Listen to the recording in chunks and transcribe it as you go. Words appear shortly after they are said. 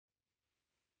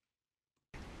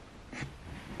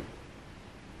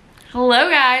Hello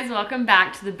guys, welcome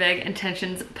back to the Big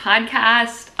Intentions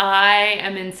podcast. I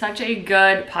am in such a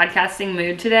good podcasting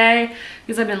mood today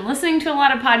because I've been listening to a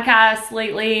lot of podcasts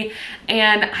lately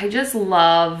and I just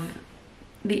love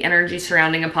the energy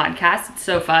surrounding a podcast. It's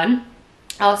so fun.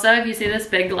 Also, if you see this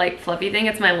big like fluffy thing,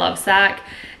 it's my love sack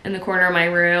in the corner of my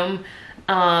room.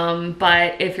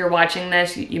 But if you're watching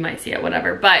this, you might see it,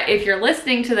 whatever. But if you're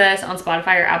listening to this on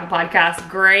Spotify or Apple Podcasts,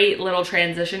 great little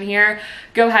transition here.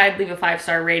 Go ahead, leave a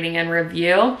 5-star rating and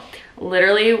review.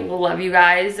 Literally, will love you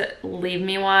guys. Leave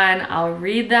me one. I'll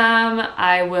read them.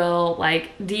 I will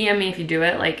DM me if you do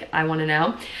it. I want to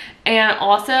know. And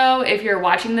also, if you're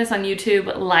watching this on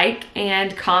YouTube, like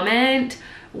and comment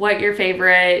what your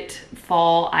favorite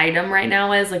fall item right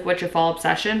now is, what's your fall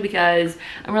obsession, because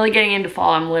I'm really getting into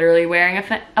fall. I'm literally wearing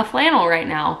a flannel right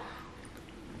now.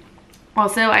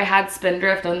 Also, I had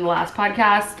Spindrift on the last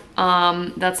podcast.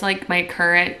 That's my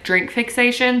current drink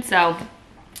fixation, so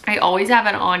I always have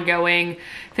an ongoing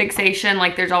fixation.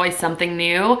 There's always something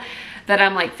new that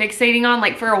I'm fixating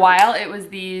on. For a while it was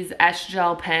these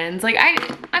S-Gel pens. I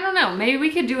don't know, maybe we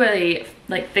could do a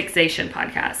fixation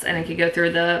podcast and I could go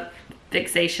through the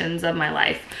fixations of my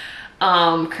life.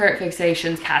 Current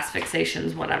fixations, cast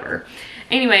fixations, whatever.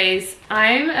 Anyways,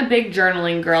 I'm a big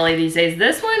journaling girly these days.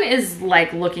 This one is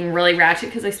looking really ratchet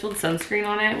because I spilled sunscreen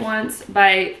on it once,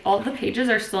 but all the pages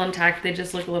are still intact. They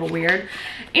just look a little weird.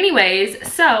 Anyways,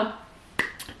 so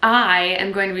I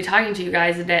am going to be talking to you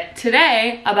guys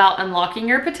today about unlocking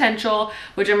your potential,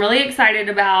 which I'm really excited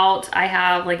about. I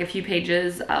have a few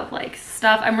pages of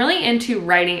stuff. I'm really into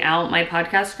writing out my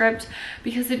podcast script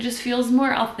because it just feels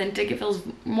more authentic. It feels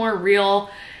more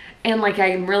real. And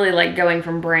I'm really going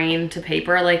from brain to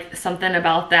paper. Something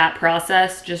about that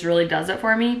process just really does it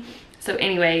for me. So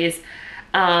anyways,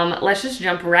 let's just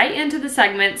jump right into the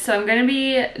segment. So I'm going to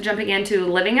be jumping into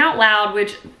living out loud,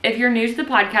 which if you're new to the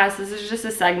podcast, this is just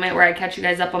a segment where I catch you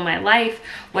guys up on my life,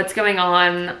 what's going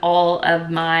on, all of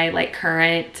my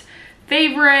current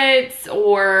favorites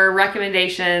or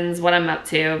recommendations, what I'm up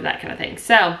to, that kind of thing.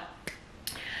 So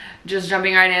just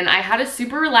jumping right in. I had a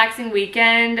super relaxing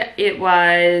weekend. It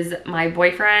was my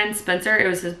boyfriend, Spencer. It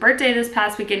was his birthday this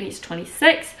past weekend. He's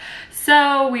 26.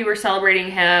 So we were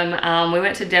celebrating him. We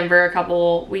went to Denver a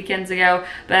couple weekends ago,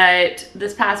 but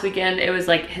this past weekend, it was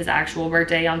his actual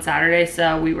birthday on Saturday.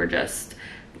 So we were just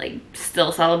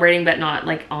still celebrating, but not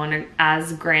on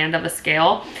as grand of a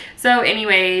scale. So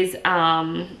anyways,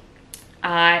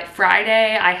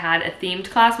 Friday I had a themed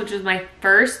class, which was my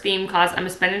first themed class. I'm a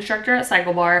spin instructor at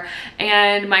Cycle Bar,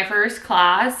 and my first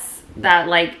class that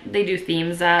they do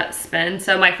themes at spin.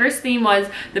 So my first theme was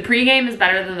the pregame is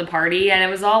better than the party, and it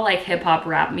was all hip-hop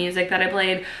rap music that I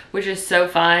played, which is so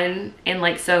fun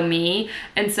and so me.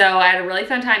 And so I had a really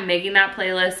fun time making that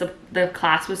playlist. The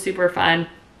class was super fun.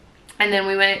 And then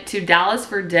we went to Dallas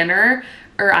for dinner,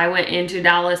 or I went into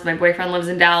Dallas. My boyfriend lives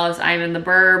in Dallas. I'm in the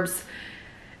burbs.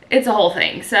 It's a whole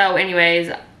thing. So anyways,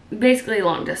 basically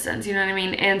long distance, you know what I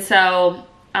mean? And so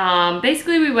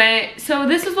basically we went, so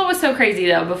this is what was so crazy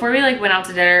though. Before we went out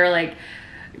to dinner,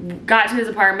 got to his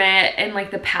apartment, and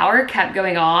the power kept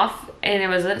going off, and it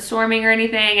wasn't storming or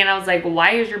anything, and I was like,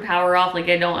 why is your power off? I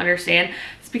don't understand.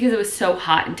 It's because it was so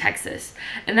hot in Texas,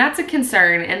 and that's a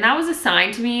concern, and that was a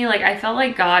sign to me. I felt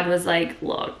like God was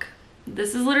look,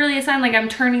 this is literally a sign. I'm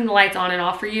turning the lights on and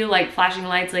off for you, flashing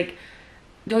lights.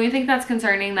 Don't you think that's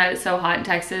concerning that it's so hot in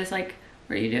Texas? What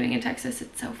are you doing in Texas?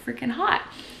 It's so freaking hot.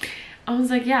 I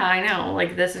was like, yeah, I know.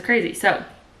 This is crazy. So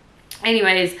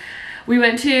anyways, we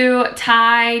went to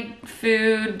Thai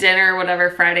food dinner, whatever,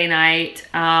 Friday night,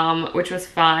 which was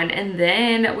fun. And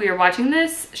then we were watching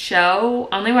this show.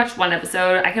 I only watched one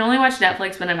episode. I can only watch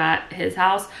Netflix when I'm at his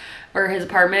house or his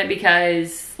apartment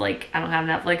because I don't have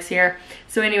Netflix here.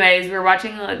 So anyways, we were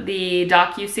watching the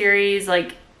docu-series,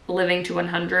 Living to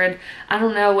 100. I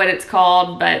don't know what it's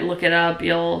called, but look it up.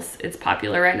 It's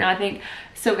popular right now, I think.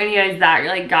 So anyways,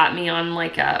 that got me on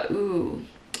ooh,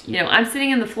 I'm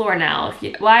sitting on the floor now.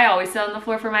 I always sit on the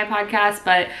floor for my podcast,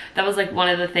 but that was one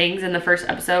of the things in the first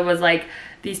episode was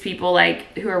these people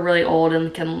who are really old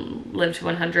and can live to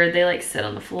 100. They sit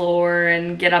on the floor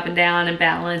and get up and down and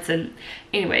balance. And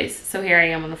anyways, so here I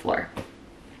am on the floor.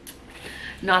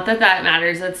 Not that that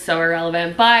matters, that's so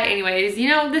irrelevant. But anyways,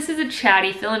 this is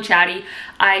a feeling chatty.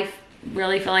 I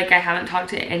really feel like I haven't talked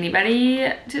to anybody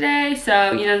today.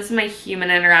 So, this is my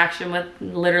human interaction with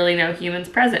literally no humans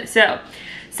present. So,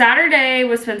 Saturday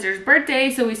was Spencer's birthday.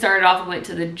 So we started off and went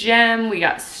to the gym. We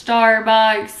got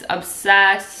Starbucks,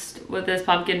 obsessed with this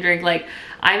pumpkin drink.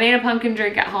 I made a pumpkin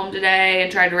drink at home today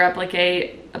and tried to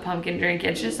replicate a pumpkin drink.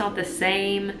 It's just not the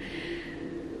same.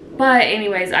 But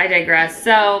anyways, I digress.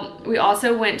 So we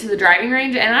also went to the driving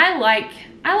range, and I like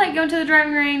going to the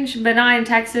driving range, but not in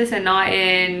Texas and not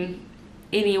in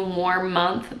any warm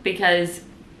month, because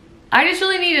I just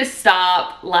really need to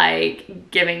stop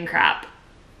like giving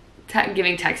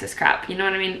Texas crap. You know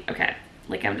what I mean? Okay.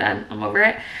 Like, I'm done. I'm over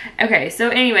it. Okay, so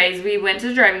anyways, we went to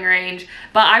the driving range,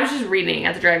 but I was just reading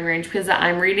at the driving range because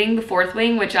I'm reading The Fourth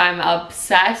Wing, which I'm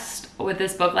obsessed with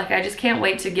this book. Like, I just can't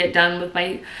wait to get done with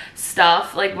my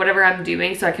stuff, like whatever I'm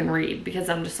doing, so I can read, because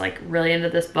I'm just like really into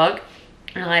this book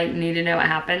and I need to know what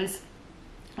happens.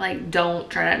 Like, don't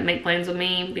try to make plans with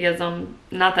me, because I'm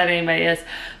not that anybody is,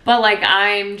 but like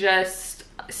I'm just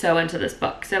so into this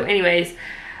book. So anyways,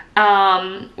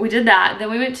 we did that.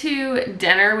 Then we went to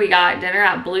dinner. We got dinner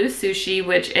at Blue Sushi,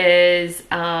 which is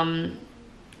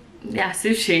yeah,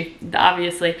 sushi,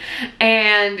 obviously,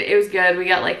 and it was good. We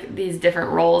got like these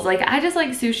different rolls. Like, I just like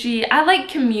sushi. I like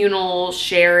communal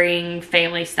sharing,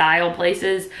 family style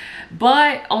places,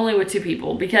 but only with 2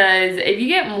 people, because if you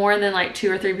get more than like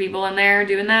 2 or 3 people in there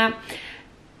doing that,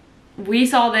 we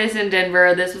saw this in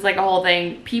Denver. This was like a whole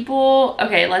thing. People,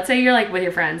 okay, let's say you're like with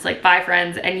your friends, like 5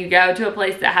 friends, and you go to a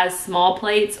place that has small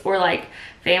plates or like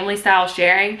family style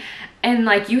sharing, and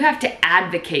like you have to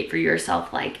advocate for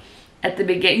yourself. Like, at the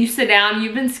beginning, you sit down,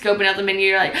 you've been scoping out the menu,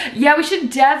 you're like, yeah, we should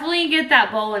definitely get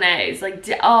that bolognese. Like,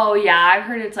 oh yeah, I've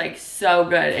heard it's like so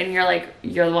good. And you're like,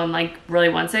 you're the one like really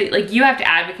wants it. Like, you have to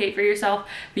advocate for yourself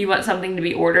if you want something to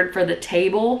be ordered for the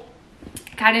table,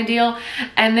 kind of deal.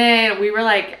 And then we were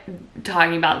like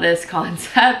talking about this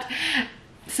concept.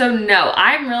 So no,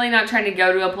 I'm really not trying to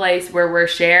go to a place where we're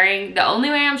sharing. The only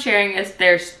way I'm sharing is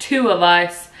there's 2 of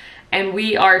us and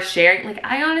we are sharing. Like,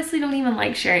 I honestly don't even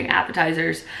like sharing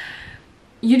appetizers.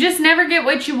 You just never get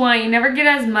what you want. You never get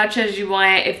as much as you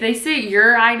want. If they sit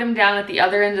your item down at the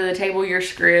other end of the table, you're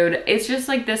screwed. It's just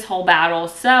like this whole battle.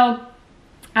 So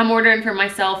I'm ordering for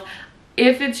myself.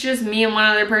 If it's just me and one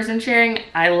other person sharing,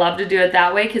 I love to do it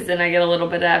that way, because then I get a little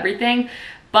bit of everything,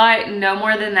 but no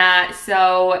more than that.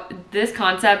 So this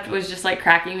concept was just like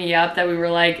cracking me up, that we were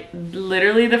like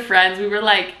literally the friends. We were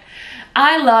like,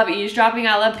 I love eavesdropping.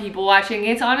 I love people watching.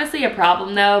 It's honestly a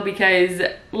problem though, because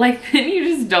like then you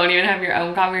just don't even have your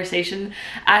own conversation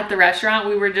at the restaurant.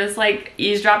 We were just like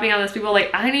eavesdropping on those people.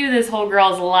 Like, I knew this whole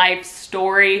girl's life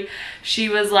story. She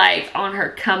was like on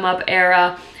her come up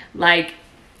era. Like,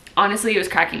 honestly, it was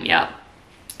cracking me up.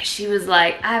 She was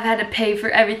like, I've had to pay for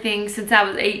everything since I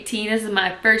was 18. This is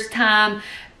my first time.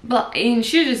 But, and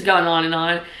she was just going on and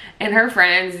on. And her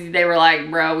friends, they were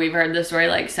like, bro, we've heard this story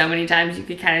like so many times, you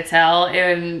could kind of tell.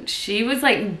 And she was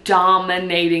like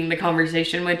dominating the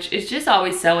conversation, which is just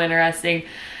always so interesting.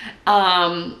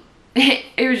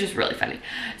 It was just really funny.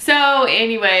 So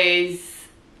anyways,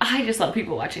 I just love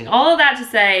people watching. All of that to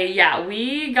say, yeah,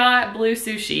 we got Blue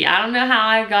Sushi. I don't know how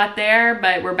I got there,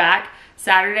 but we're back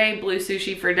Saturday, Blue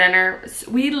Sushi for dinner.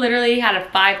 We literally had a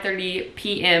 5:30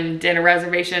 p.m. dinner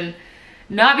reservation.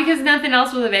 Not because nothing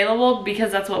else was available,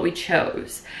 because that's what we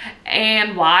chose.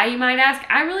 And why, you might ask?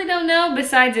 I really don't know,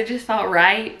 besides it just felt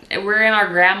right. We're in our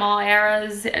grandma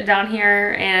eras down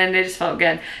here, and it just felt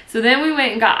good. So then we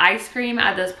went and got ice cream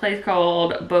at this place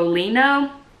called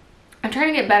Bolino. I'm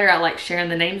trying to get better at like sharing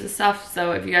the names of stuff,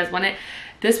 so if you guys want it.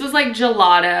 This was like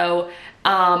gelato,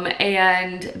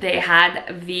 and they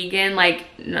had vegan, like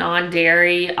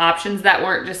non-dairy options that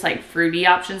weren't just like fruity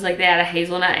options. Like, they had a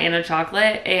hazelnut and a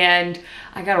chocolate, and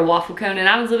I got a waffle cone, and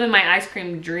I was living my ice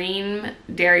cream dream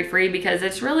dairy-free, because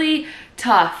it's really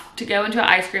tough to go into an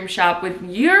ice cream shop with,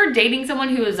 you're dating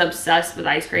someone who is obsessed with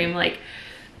ice cream. Like,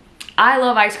 I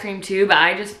love ice cream too, but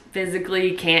I just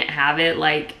physically can't have it.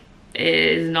 Like, it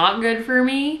is not good for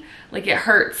me. Like, it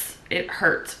hurts. It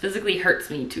hurts, physically hurts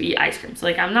me to eat ice cream. So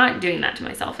like, I'm not doing that to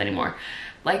myself anymore.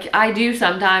 Like, I do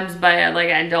sometimes, but like,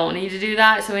 I don't need to do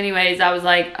that. So anyways, I was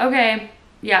like, okay,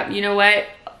 yeah, you know what?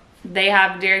 They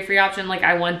have dairy-free option. Like,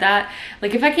 I want that.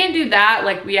 Like, if I can't do that,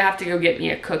 like, we have to go get me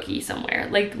a cookie somewhere.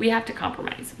 Like, we have to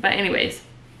compromise. But anyways,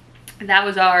 that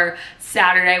was our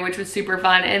Saturday, which was super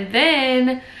fun. And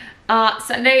then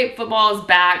Sunday, football is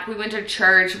back. We went to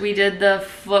church. We did the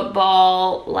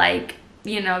football, like,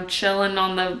 you know, chilling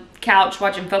on the couch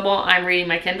watching football. I'm reading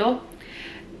my Kindle.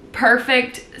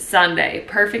 Perfect Sunday,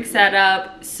 perfect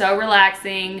setup, so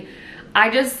relaxing.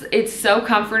 It's so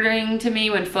comforting to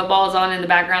me when football is on in the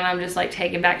background. I'm just like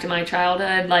taken back to my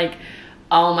childhood. Like,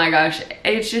 oh my gosh,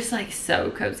 it's just like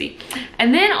so cozy.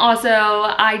 And then also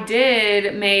I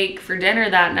did make for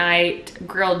dinner that night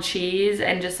grilled cheese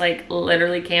and just like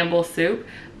literally Campbell's soup.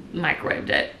 Microwaved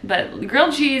it, but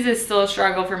grilled cheese is still a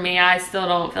struggle for me. I still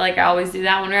don't feel like I always do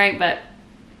that one right, but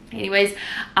Anyways,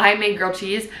 I made grilled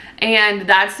cheese, and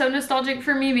that's so nostalgic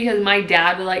for me because my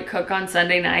dad would like cook on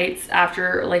Sunday nights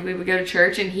after like we would go to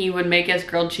church, and he would make us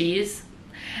grilled cheese.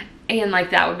 And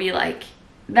like that would be like,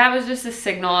 that was just a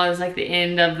signal. It was like the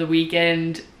end of the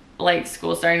weekend, like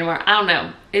school starting tomorrow. I don't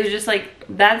know. It was just like,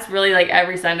 that's really like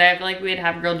every Sunday. I feel like we'd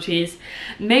have grilled cheese.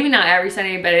 Maybe not every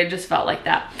Sunday, but it just felt like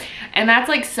that. And that's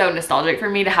like so nostalgic for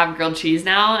me to have grilled cheese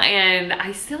now. And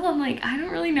I still am like, I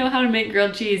don't really know how to make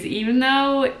grilled cheese, even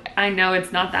though I know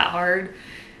it's not that hard.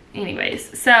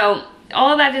 Anyways, so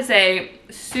all of that to say,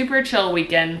 super chill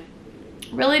weekend.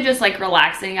 Really just like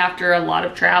relaxing after a lot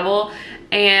of travel,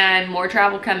 and more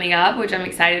travel coming up, which I'm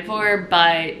excited for,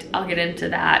 but I'll get into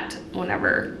that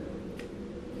whenever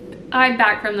I'm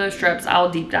back from those trips. I'll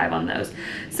deep dive on those.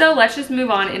 So let's just move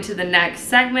on into the next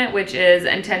segment, which is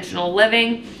intentional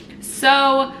living.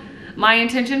 So my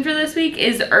intention for this week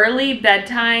is early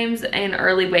bedtimes and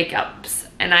early wake ups,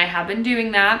 and I have been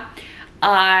doing that.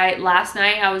 Last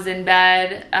night I was in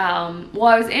bed, well,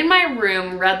 I was in my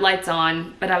room, red lights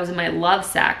on, but I was in my love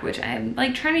sack, which I'm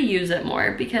like trying to use it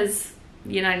more because,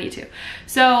 you know, I need to.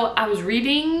 So I was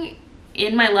reading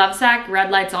in my love sack,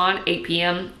 red lights on, 8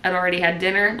 p.m. I'd already had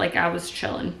dinner, like I was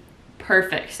chilling.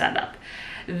 Perfect setup.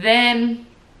 Then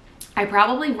I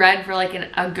probably read for like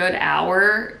a good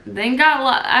hour, then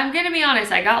I'm gonna be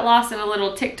honest, I got lost in a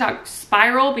little TikTok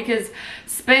spiral because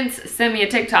Spence sent me a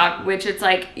TikTok, which it's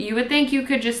like, you would think you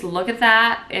could just look at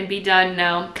that and be done.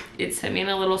 No, it sent me in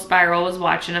a little spiral. I was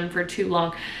watching them for too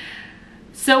long.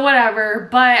 So whatever,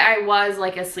 but I was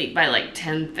like asleep by like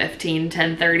 10:15,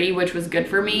 10:30, which was good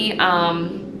for me.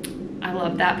 I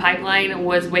love that pipeline.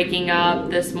 Was waking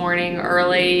up this morning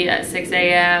early at 6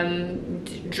 a.m.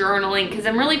 journaling, because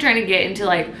I'm really trying to get into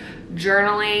like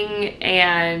journaling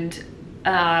and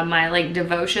my like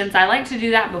devotions. I like to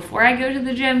do that before I go to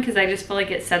the gym because I just feel like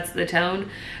it sets the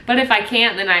tone. But if I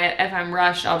can't, then if I'm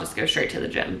rushed, I'll just go straight to the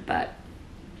gym. But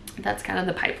that's kind of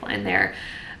the pipeline there.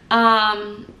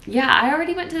 Yeah, I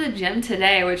already went to the gym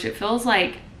today, which it feels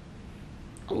like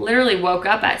literally woke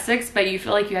up at 6, but you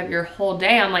feel like you have your whole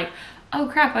day. I'm like, oh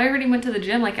crap, I already went to the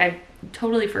gym. Like I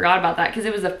totally forgot about that because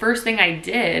it was the first thing I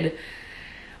did.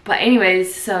 But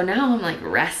anyways, so now I'm like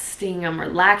resting, I'm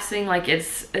relaxing, like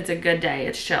it's a good day,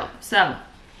 it's chill. So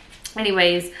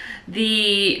anyways,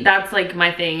 that's like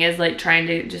my thing, is like trying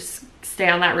to just stay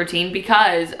on that routine,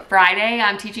 because Friday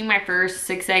I'm teaching my first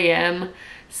 6 a.m.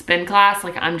 spin class.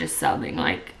 Like I'm just subbing,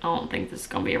 like I don't think this is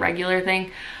gonna be a regular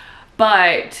thing,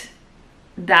 but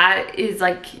that is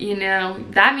like, you know,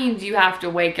 that means you have to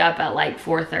wake up at like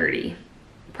 4:30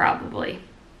 probably.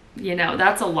 You know,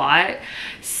 that's a lot.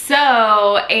 So,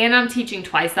 and I'm teaching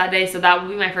twice that day, so that would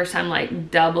be my first time like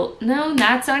no,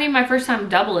 that's not even my first time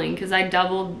doubling, because I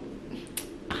doubled,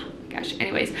 oh my gosh.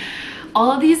 Anyways,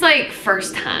 all of these like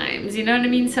first times, you know what I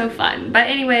mean? So fun. But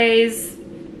anyways,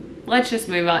 let's just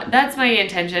move on. That's my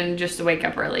intention, just to wake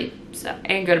up early, so,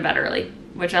 and go to bed early,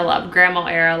 which I love. Grandma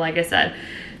era, like I said.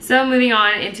 So moving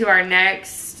on into our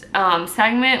next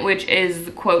segment, which is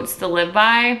quotes to live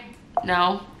by.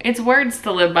 No, it's words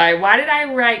to live by. Why did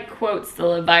I write quotes to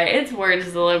live by? It's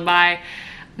words to live by.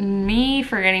 Me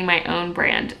forgetting my own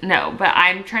brand. No, but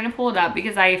I'm trying to pull it up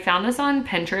because I found this on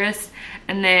Pinterest,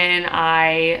 and then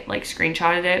I like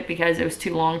screenshotted it because it was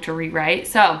too long to rewrite.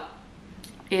 So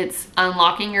it's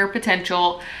unlocking your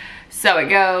potential. So it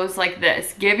goes like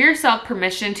this: give yourself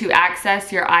permission to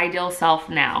access your ideal self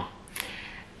now.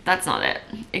 That's not it.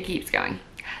 It keeps going.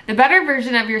 The better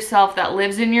version of yourself that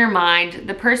lives in your mind,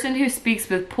 the person who speaks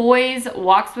with poise,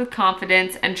 walks with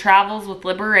confidence, and travels with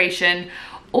liberation,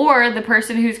 or the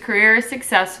person whose career is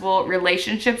successful,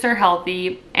 relationships are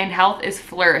healthy, and health is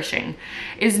flourishing,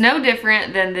 is no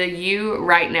different than the you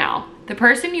right now. The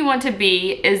person you want to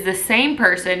be is the same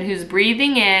person who's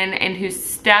breathing in and whose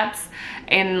steps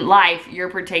in life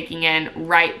you're partaking in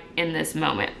right in this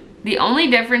moment. The only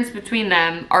difference between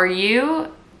them and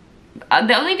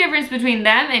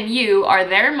you are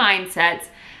their mindsets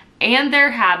and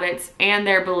their habits and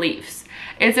their beliefs.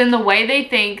 It's in the way they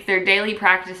think, their daily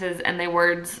practices, and the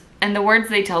words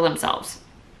they tell themselves.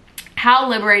 How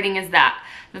liberating is that?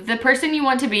 That the person you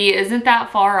want to be isn't that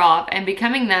far off, and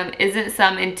becoming them isn't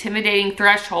some intimidating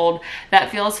threshold that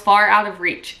feels far out of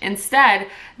reach. Instead,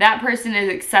 that person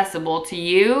is accessible to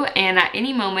you, and at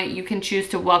any moment you can choose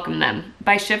to welcome them.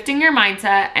 By shifting your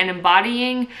mindset and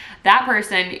embodying that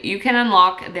person, you can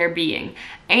unlock their being,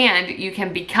 and you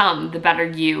can become the better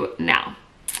you now.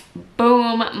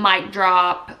 Boom, mic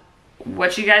drop.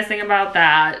 What you guys think about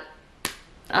that?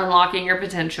 Unlocking your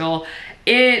potential.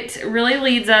 It really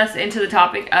leads us into the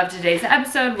topic of today's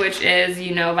episode, which is,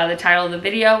 you know, by the title of the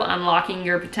video, unlocking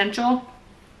your potential.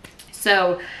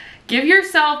 So give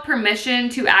yourself permission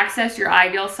to access your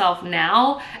ideal self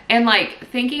now. And like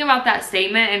thinking about that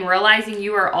statement and realizing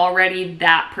you are already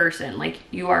that person. Like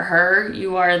you are her,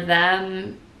 you are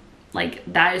them, like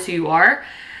that is who you are.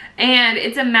 And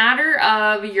it's a matter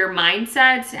of your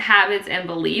mindsets, habits, and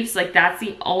beliefs. Like that's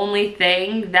the only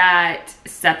thing that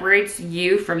separates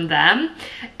you from them.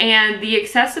 And the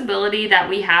accessibility that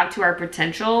we have to our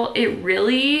potential, it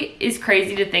really is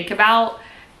crazy to think about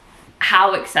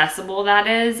how accessible that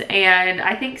is. And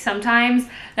I think sometimes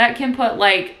that can put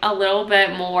like a little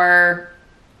bit more,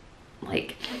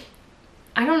 like,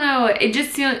 I don't know, it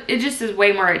just is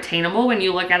way more attainable when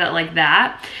you look at it like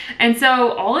that. And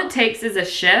so all it takes is a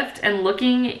shift and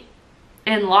looking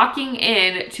and locking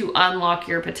in to unlock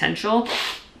your potential.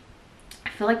 I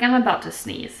feel like I'm about to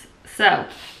sneeze. So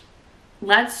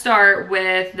let's start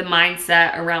with the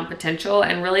mindset around potential,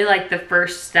 and really like the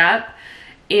first step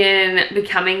in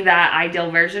becoming that ideal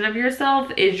version of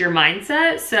yourself is your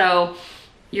mindset. So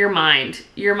your mind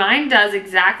does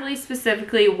exactly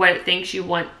specifically what it thinks you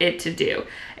want it to do.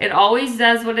 It always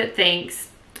does what it thinks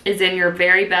is in your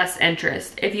very best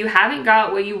interest. If you haven't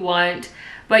got what you want,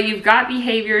 but you've got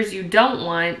behaviors you don't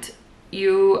want,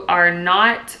 you are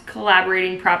not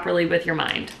collaborating properly with your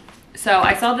mind. So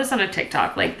I saw this on a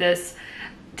TikTok, like this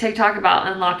TikTok about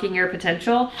unlocking your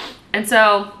potential. And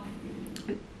so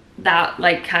that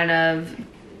like kind of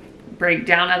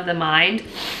breakdown of the mind.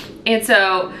 And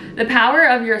so the power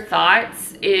of your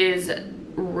thoughts is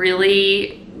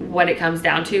really what it comes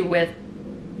down to with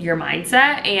your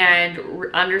mindset, and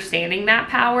understanding that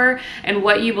power and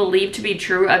what you believe to be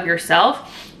true of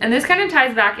yourself. And this kind of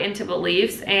ties back into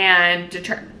beliefs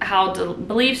and how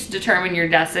beliefs determine your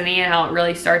destiny, and how it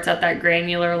really starts at that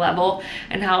granular level,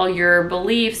 and how your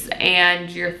beliefs and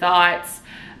your thoughts,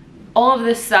 all of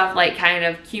this stuff like kind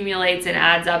of accumulates and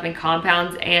adds up and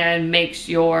compounds and makes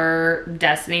your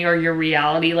destiny or your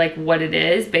reality like what it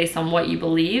is based on what you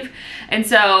believe. And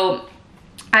so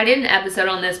I did an episode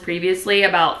on this previously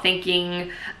about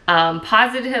thinking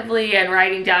positively and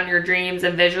writing down your dreams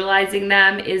and visualizing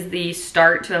them is the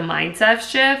start to a mindset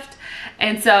shift.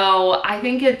 And so I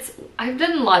think I've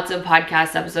done lots of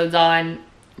podcast episodes on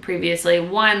previously.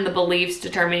 One, the beliefs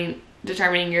determining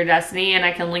your destiny, and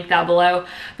I can link that below,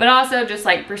 but also just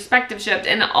like perspective shift,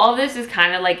 and all this is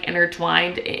kind of like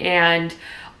intertwined, and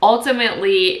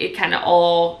ultimately it kind of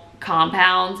all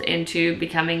compounds into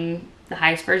becoming the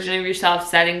highest version of yourself,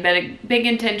 setting big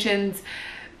intentions,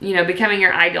 you know, becoming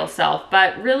your ideal self.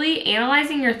 But really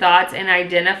analyzing your thoughts and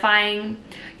identifying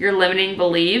your limiting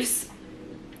beliefs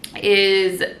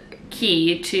is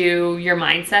key to your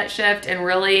mindset shift, and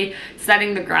really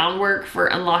setting the groundwork for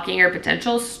unlocking your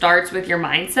potential starts with your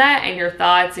mindset and your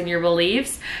thoughts and your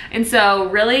beliefs. And so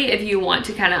really, if you want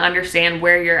to kind of understand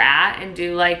where you're at and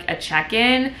do like a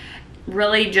check-in,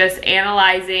 really just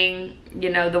analyzing, you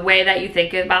know, the way that you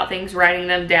think about things, writing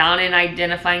them down, and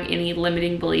identifying any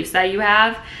limiting beliefs that you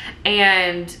have.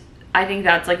 And I think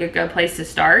that's like a good place to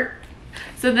start.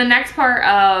 So the next part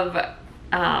of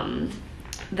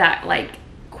that like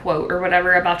quote or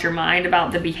whatever about your mind,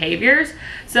 about the behaviors.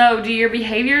 So do your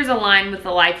behaviors align with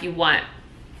the life you want?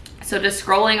 So does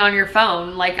scrolling on your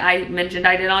phone, like I mentioned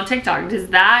I did on TikTok, does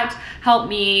that help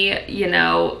me, you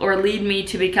know, or lead me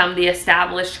to become the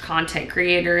established content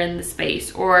creator in the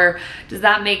space? Or does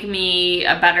that make me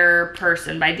a better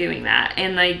person by doing that?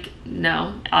 And like,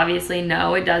 no, obviously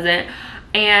no, it doesn't.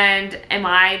 And am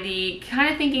I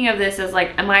kind of thinking of this as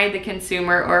like, am I the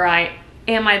consumer, or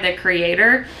am I the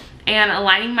creator? And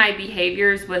aligning my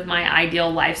behaviors with my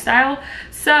ideal lifestyle.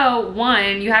 So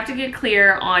one, you have to get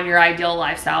clear on your ideal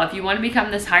lifestyle. If you want to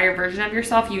become this higher version of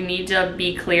yourself, you need to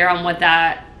be clear on what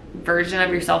that version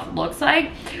of yourself looks like.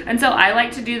 And so I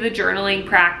like to do the journaling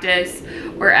practice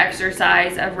or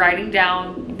exercise of writing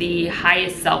down the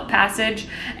highest self passage.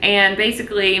 And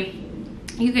basically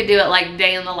you could do it like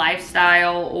day in the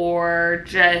lifestyle, or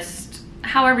just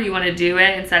however you want to do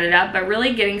it and set it up, but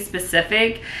really getting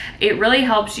specific, it really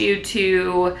helps you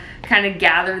to kind of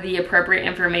gather the appropriate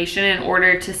information in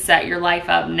order to set your life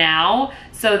up now,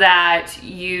 so that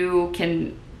you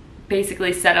can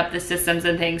basically set up the systems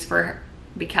and things for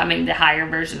becoming the higher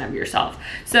version of yourself.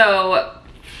 So,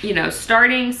 you know,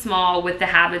 starting small with the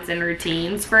habits and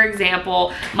routines. For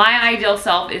example, my ideal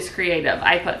self is creative.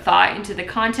 I put thought into the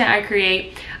content I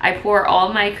create. I pour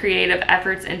all my creative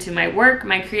efforts into my work.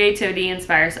 My creativity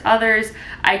inspires others.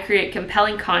 I create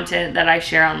compelling content that I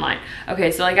share online. Okay,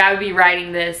 so like I would be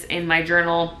writing this in my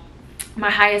journal,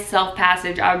 my highest self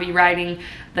passage. I would be writing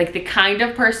like the kind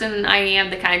of person I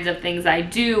am, the kinds of things I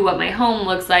do, what my home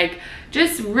looks like,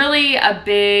 just really a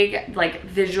big like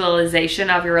visualization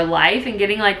of your life, and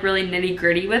getting like really nitty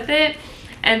gritty with it.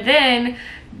 And then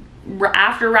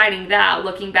after writing that,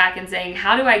 looking back and saying,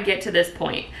 how do I get to this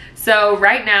point? So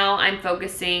right now I'm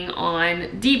focusing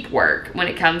on deep work when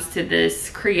it comes to this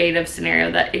creative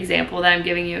scenario, that example that I'm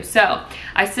giving you. So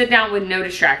I sit down with no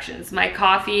distractions, my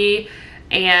coffee,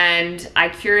 and I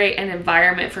curate an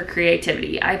environment for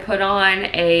creativity. I put on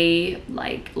a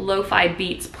like lo-fi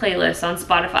beats playlist on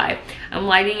Spotify. I'm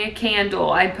lighting a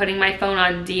candle. I'm putting my phone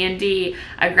on D&D.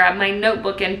 I grab my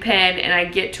notebook and pen, and I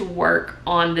get to work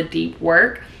on the deep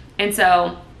work. And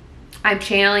so I'm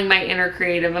channeling my inner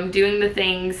creative. I'm doing the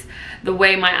things the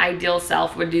way my ideal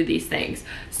self would do these things.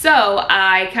 So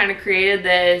I kind of created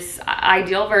this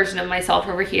ideal version of myself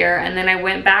over here, and then I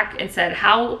went back and said,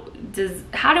 how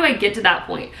do I get to that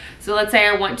point? So let's say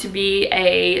I want to be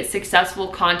a successful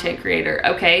content creator.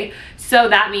 Okay, so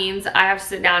that means I have to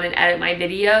sit down and edit my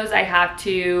videos. I have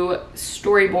to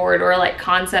storyboard or like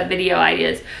concept video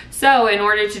ideas. So in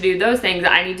order to do those things,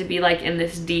 I need to be like in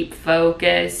this deep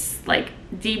focus, like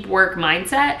deep work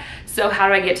mindset. So how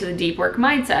do I get to the deep work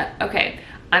mindset? Okay,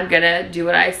 I'm gonna do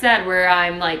what I said, where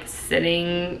I'm like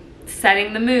setting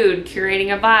the mood,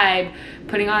 curating a vibe,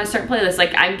 putting on a certain playlist.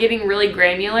 Like I'm getting really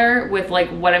granular with like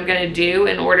what I'm gonna do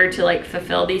in order to like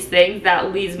fulfill these things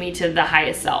that leads me to the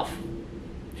highest self.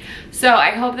 So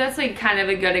I hope that's like kind of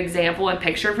a good example and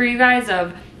picture for you guys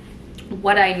of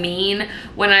what I mean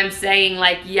when I'm saying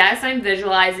like, yes, I'm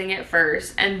visualizing it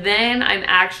first, and then I'm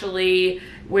actually,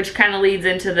 which kind of leads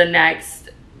into the next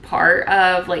part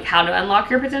of like how to unlock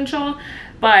your potential,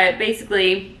 but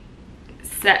basically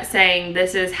saying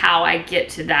this is how I get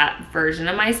to that version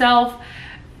of myself.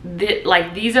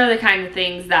 Like these are the kind of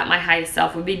things that my highest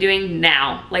self would be doing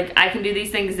now. Like I can do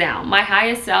these things now. My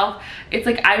highest self, it's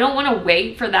like I don't want to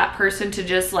wait for that person to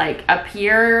just like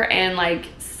appear and like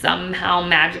somehow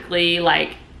magically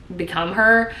like become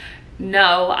her.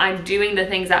 No, I'm doing the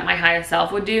things that my highest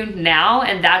self would do now,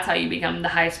 and that's how you become the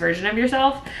highest version of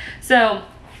yourself. So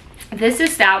this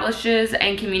establishes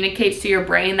and communicates to your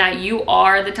brain that you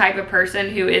are the type of person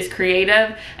who is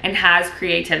creative and has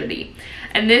creativity.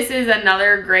 And this is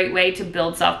another great way to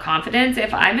build self-confidence.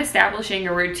 If I'm establishing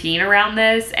a routine around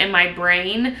this and my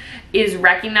brain is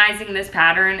recognizing this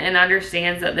pattern and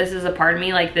understands that this is a part of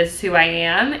me, like this is who I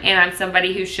am, and I'm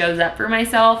somebody who shows up for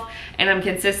myself and I'm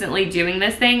consistently doing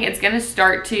this thing, it's gonna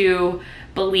start to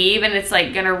believe, and it's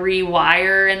like gonna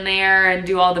rewire in there and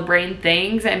do all the brain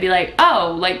things and be like,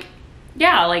 oh, like,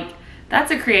 yeah, like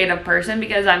that's a creative person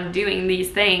because I'm doing these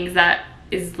things that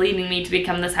is leading me to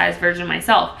become this highest version of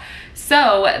myself.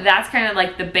 So that's kind of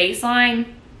like the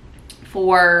baseline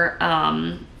for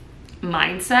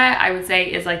mindset, I would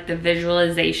say, is like the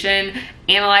visualization,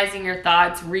 analyzing your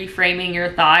thoughts, reframing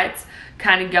your thoughts,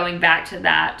 kind of going back to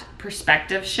that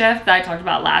perspective shift that I talked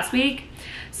about last week.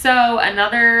 So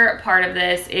another part of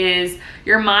this is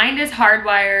your mind is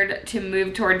hardwired to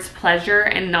move towards pleasure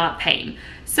and not pain.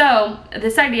 So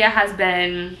this idea has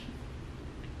been,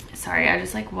 sorry, I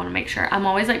just like want to make sure. I'm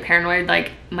always like paranoid,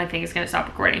 like my thing is going to stop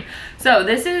recording. So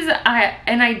this is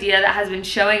an idea that has been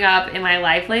showing up in my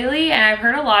life lately, and I've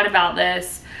heard a lot about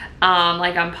this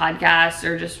like on podcasts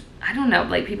or just, I don't know,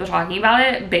 like people talking about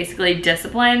it, basically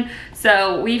discipline.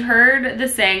 So we've heard the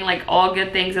saying like all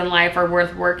good things in life are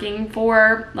worth working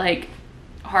for, like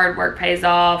hard work pays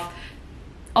off,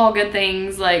 all good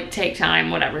things like take time,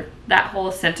 whatever, that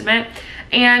whole sentiment.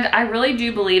 And I really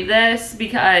do believe this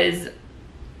because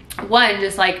one,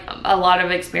 just like a lot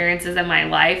of experiences in my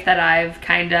life that I've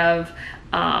kind of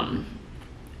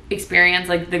experienced,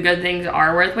 like the good things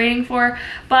are worth waiting for.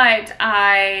 But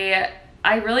I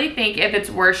really think if it's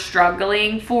worth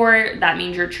struggling for, that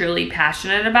means you're truly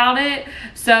passionate about it.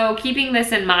 So keeping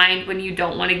this in mind when you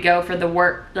don't want to go for the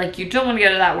work, like you don't want to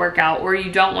go to that workout, or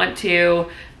you don't want to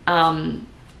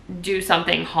do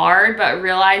something hard, but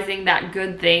realizing that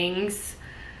good things,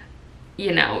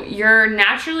 you know, you're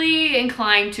naturally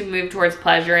inclined to move towards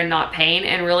pleasure and not pain,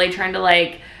 and really trying to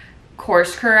like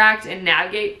course correct and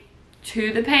navigate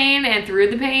to the pain and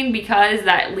through the pain, because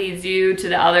that leads you to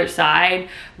the other side,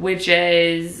 which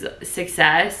is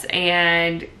success,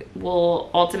 and will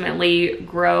ultimately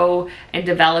grow and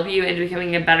develop you into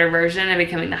becoming a better version and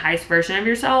becoming the highest version of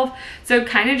yourself. So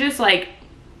kind of just like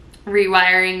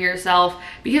rewiring yourself,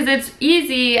 because it's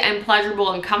easy and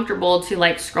pleasurable and comfortable to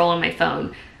like scroll on my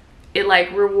phone. It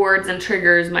like rewards and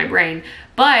triggers my brain,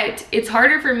 but it's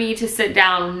harder for me to sit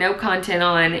down, no content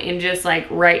on, and just like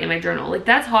write in my journal. Like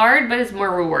that's hard, but it's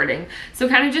more rewarding. So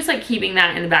kind of just like keeping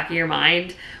that in the back of your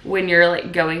mind when you're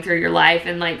like going through your life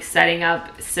and like setting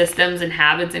up systems and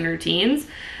habits and routines.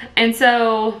 And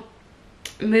so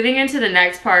moving into the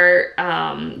next part,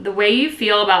 the way you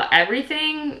feel about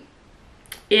everything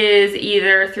is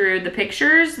either through the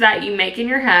pictures that you make in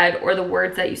your head or the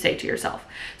words that you say to yourself.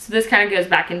 So this kind of goes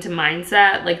back into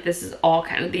mindset. Like, this is all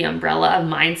kind of the umbrella of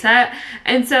mindset.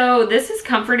 And so this is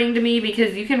comforting to me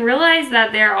because you can realize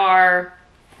that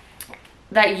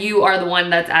that you are the one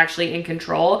that's actually in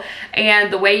control,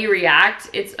 and the way you react,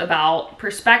 it's about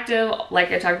perspective,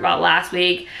 like I talked about last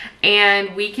week,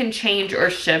 and we can change or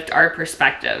shift our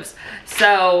perspectives.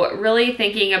 So really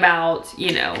thinking about,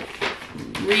 you know,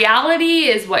 reality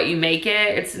is what you make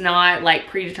it. It's not like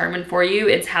predetermined for you,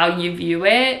 it's how you view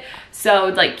it. So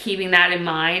like keeping that in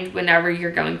mind whenever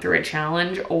you're going through a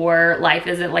challenge or life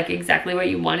isn't like exactly what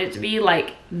you want it to be,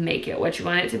 like make it what you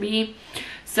want it to be.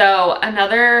 So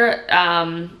another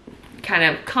kind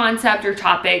of concept or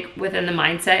topic within the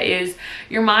mindset is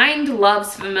your mind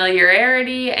loves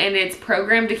familiarity, and it's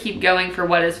programmed to keep going for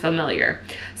what is familiar.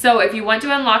 So if you want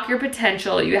to unlock your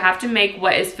potential, you have to make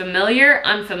what is familiar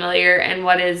unfamiliar and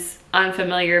what is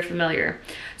unfamiliar familiar.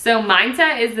 So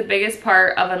mindset is the biggest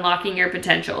part of unlocking your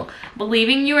potential.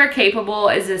 Believing you are capable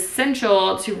is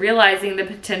essential to realizing the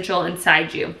potential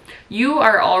inside you. You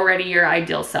are already your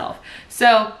ideal self.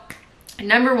 So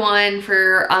number one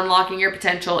for unlocking your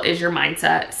potential is your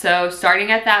mindset. So starting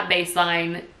at that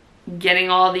baseline, getting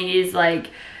all these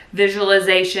like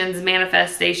visualizations,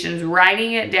 manifestations,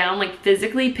 writing it down, like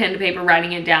physically pen to paper,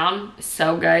 writing it down,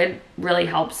 so good, really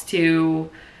helps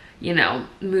to, you know,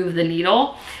 move the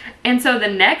needle. And so the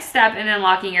next step in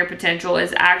unlocking your potential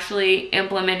is actually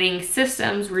implementing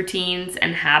systems, routines,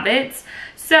 and habits.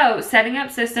 So setting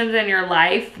up systems in your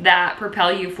life that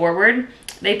propel you forward,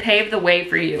 they pave the way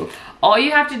for you. All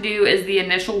you have to do is the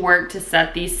initial work to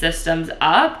set these systems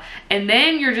up, and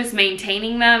then you're just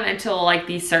maintaining them until like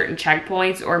these certain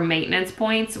checkpoints or maintenance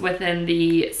points within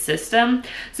the system.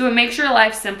 So it makes your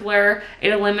life simpler.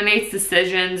 It eliminates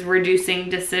decisions, reducing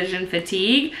decision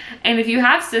fatigue. And if you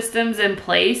have systems in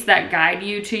place that guide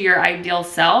you to your ideal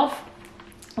self,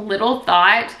 little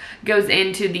thought goes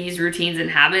into these routines and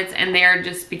habits, and they're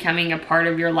just becoming a part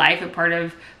of your life, a part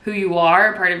of who you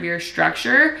are, a part of your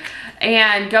structure.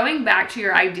 And going back to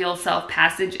your ideal self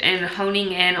passage and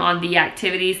honing in on the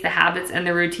activities, the habits, and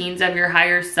the routines of your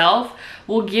higher self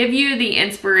will give you the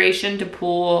inspiration to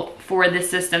pull for the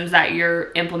systems that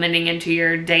you're implementing into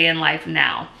your day in life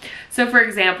now. So for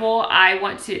example, I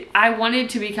wanted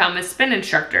to become a spin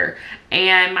instructor,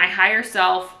 and my higher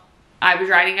self, I was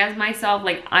writing as myself,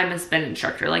 like I'm a spin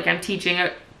instructor, like I'm teaching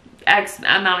X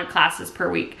amount of classes per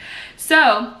week.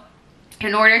 So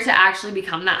in order to actually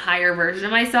become that higher version of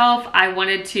myself, I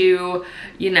wanted to,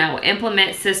 you know,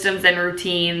 implement systems and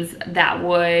routines that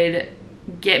would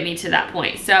get me to that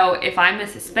point. So if I'm a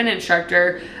spin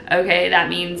instructor, okay, that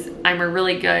means I'm a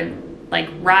really good like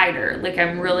rider, like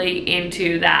I'm really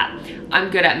into that.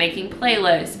 I'm good at making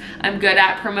playlists. I'm good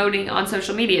at promoting on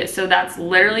social media. So that's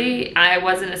literally, I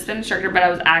wasn't a spin instructor, but I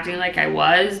was acting like I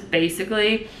was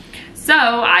basically. So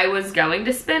I was going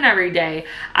to spin every day.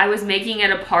 I was making it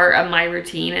a part of my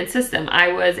routine and system.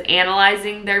 I was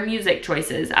analyzing their music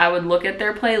choices. I would look at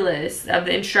their playlists of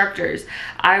the instructors.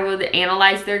 I would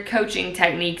analyze their coaching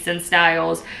techniques and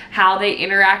styles, how they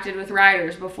interacted with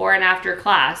riders before and after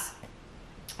class.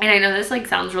 And I know this like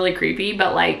sounds really creepy,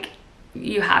 but like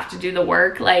you have to do the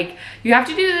work. Like you have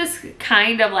to do this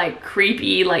kind of like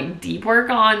creepy, like deep work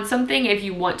on something if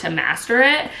you want to master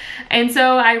it. And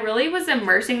so I really was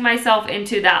immersing myself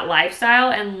into that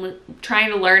lifestyle and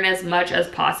trying to learn as much as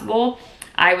possible.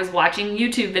 I was watching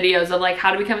YouTube videos of like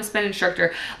how to become a spin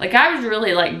instructor. Like I was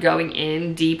really like going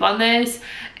in deep on this,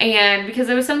 and because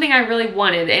it was something I really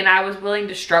wanted and I was willing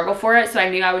to struggle for it. So I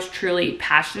knew I was truly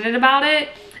passionate about it.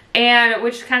 And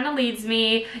which kind of leads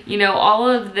me, you know, all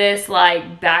of this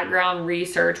like background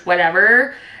research,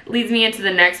 whatever, leads me into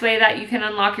the next way that you can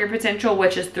unlock your potential,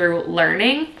 which is through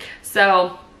learning.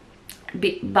 So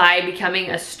by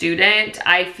becoming a student,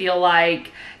 I feel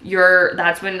like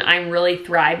that's when I'm really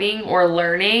thriving or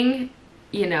learning.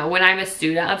 You know, when I'm a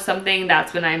student of something,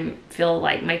 that's when I feel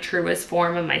like my truest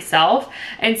form of myself.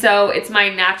 And so it's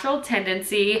my natural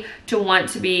tendency to want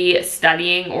to be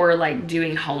studying or like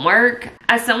doing homework.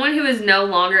 As someone who is no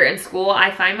longer in school, I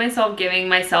find myself giving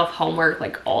myself homework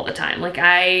like all the time. Like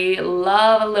I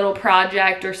love a little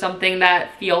project or something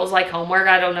that feels like homework.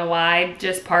 I don't know why,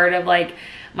 just part of like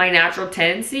my natural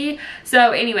tendency.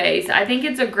 So anyways, I think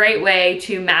it's a great way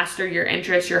to master your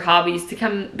interests, your hobbies,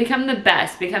 to become the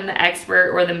best, become the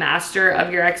expert or the master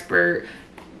of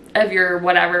your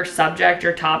whatever subject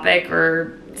or topic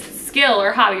or skill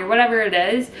or hobby or whatever it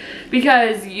is,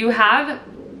 because you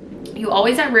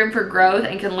always have room for growth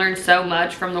and can learn so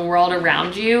much from the world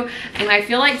around you. And I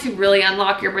feel like to really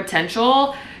unlock your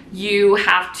potential, you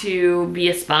have to be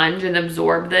a sponge and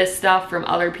absorb this stuff from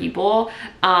other people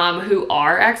who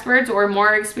are experts or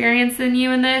more experienced than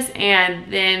you in this.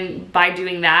 And then by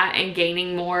doing that and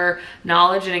gaining more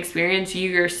knowledge and experience, you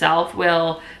yourself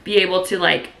will be able to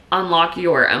like unlock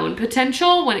your own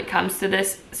potential when it comes to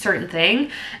this certain thing.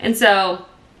 And so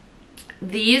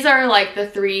these are like the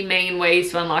 3 main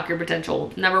ways to unlock your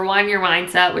potential. Number 1, your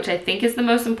mindset, which I think is the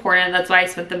most important. That's why I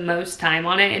spent the most time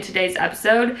on it in today's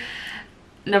episode.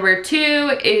 Number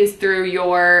 2 is through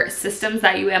your systems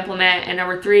that you implement. And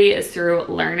number 3 is through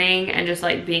learning and just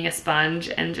like being a sponge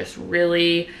and just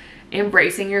really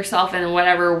embracing yourself in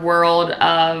whatever world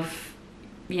of,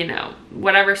 you know,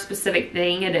 whatever specific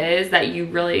thing it is that you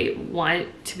really want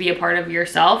to be a part of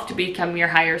yourself, to become your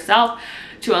higher self,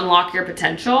 to unlock your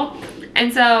potential.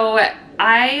 And so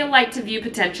I like to view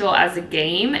potential as a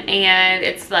game, and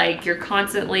it's like you're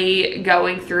constantly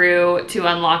going through to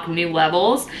unlock new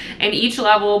levels, and each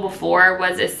level before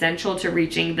was essential to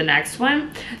reaching the next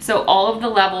one. So all of the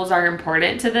levels are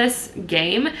important to this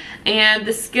game, and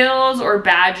the skills or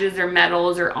badges or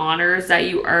medals or honors that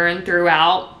you earn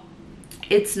throughout,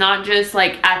 it's not just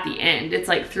like at the end, it's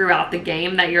like throughout the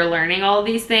game that you're learning all of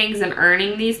these things and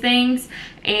earning these things,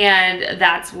 and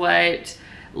that's what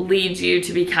leads you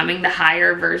to becoming the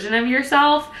higher version of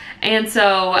yourself. And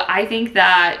so I think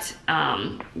that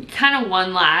kind of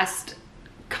one last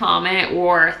comment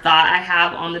or thought I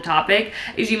have on the topic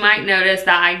is you might notice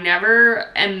that I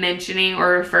never am mentioning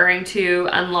or referring to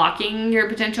unlocking your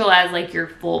potential as like your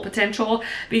full potential,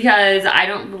 because I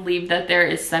don't believe that there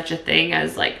is such a thing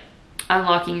as like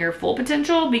unlocking your full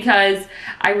potential, because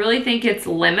I really think it's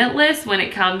limitless when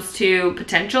it comes to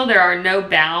potential. There are no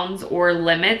bounds or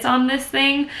limits on this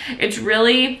thing. It's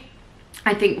really,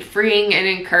 I think, freeing and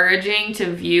encouraging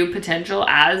to view potential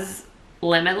as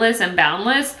limitless and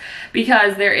boundless,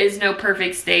 because there is no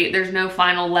perfect state. There's no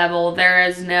final level. There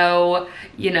is no,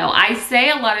 you know, I say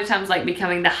a lot of times like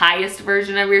becoming the highest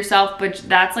version of yourself, but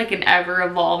that's like an ever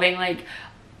evolving, like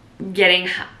getting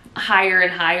higher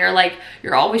and higher. Like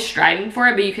you're always striving for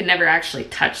it, but you can never actually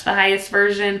touch the highest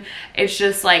version. It's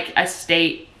just like a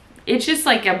state. It's just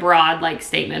like a broad like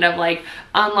statement of like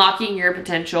unlocking your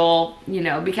potential, you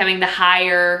know, becoming the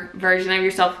higher version of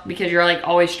yourself, because you're like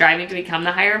always striving to become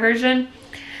the higher version.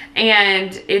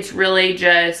 And it's really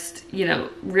just, you know,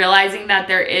 realizing that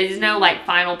there is no like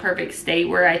final perfect state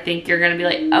where I think you're going to be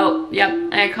like, oh, yep,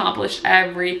 I accomplished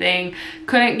everything.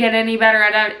 Couldn't get any better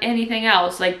at anything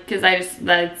else. Like, cause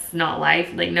that's not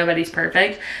life. Like nobody's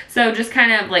perfect. So just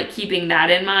kind of like keeping that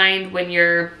in mind when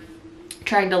you're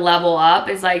trying to level up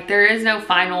is like, there is no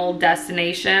final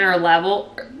destination or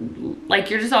level. Like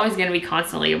you're just always going to be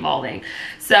constantly evolving.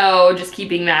 So just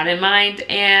keeping that in mind.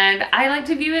 And I like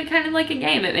to view it kind of like a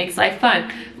game. It makes life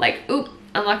fun. Like, oop,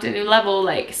 unlocked a new level,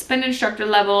 like spin instructor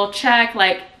level, check,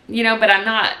 like, you know, but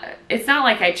it's not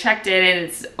like I checked it and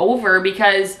it's over,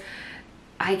 because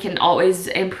I can always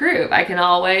improve. I can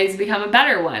always become a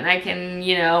better one. I can,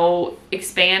 you know,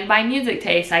 expand my music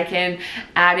taste. I can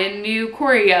add in new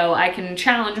choreo. I can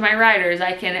challenge my riders.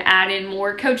 I can add in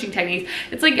more coaching techniques.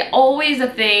 It's like always a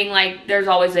thing. Like there's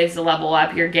always ways to level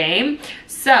up your game.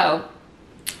 So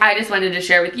I just wanted to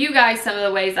share with you guys some of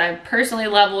the ways I've personally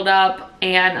leveled up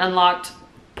and unlocked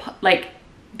like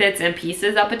bits and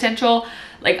pieces of potential.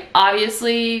 Like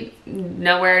obviously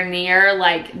nowhere near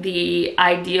like the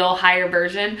ideal higher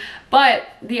version, but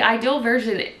the ideal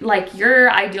version, like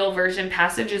your ideal version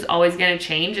passage is always going to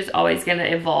change. It's always going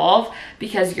to evolve,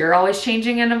 because you're always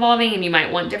changing and evolving, and you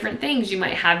might want different things. You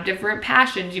might have different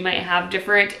passions. You might have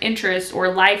different interests or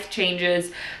life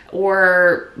changes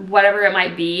or whatever it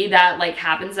might be that like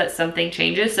happens, that something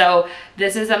changes. So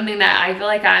this is something that I feel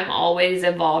like I'm always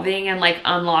evolving and like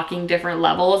unlocking different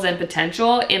levels and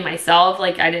potential in myself.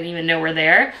 Like I didn't even know we're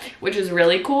there, which is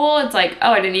really cool. It's like,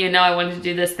 oh, I didn't even know I wanted to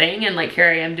do this thing, and like here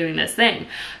I am doing this thing.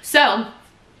 So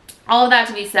all of that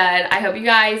to be said, I hope you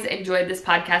guys enjoyed this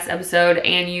podcast episode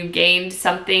and you gained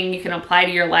something you can apply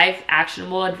to your life,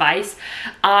 actionable advice.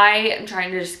 I am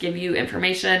trying to just give you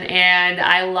information, and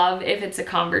I love if it's a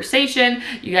conversation.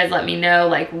 You guys let me know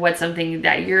like what's something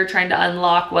that you're trying to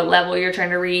unlock, what level you're trying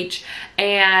to reach,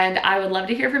 and I would love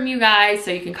to hear from you guys.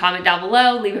 So you can comment down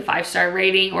below, leave a 5-star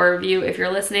rating or review if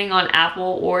you're listening on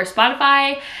Apple or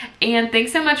Spotify. And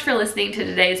thanks so much for listening to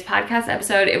today's podcast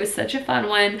episode. It was such a fun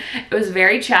one. It was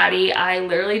very chatty. I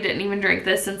literally didn't even drink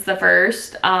this since the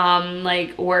first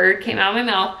like word came out of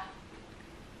my mouth,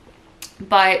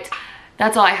 but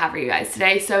that's all I have for you guys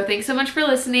today. So thanks so much for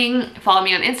listening. Follow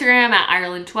me on Instagram at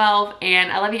Iralyn12,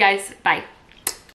 and I love you guys. Bye.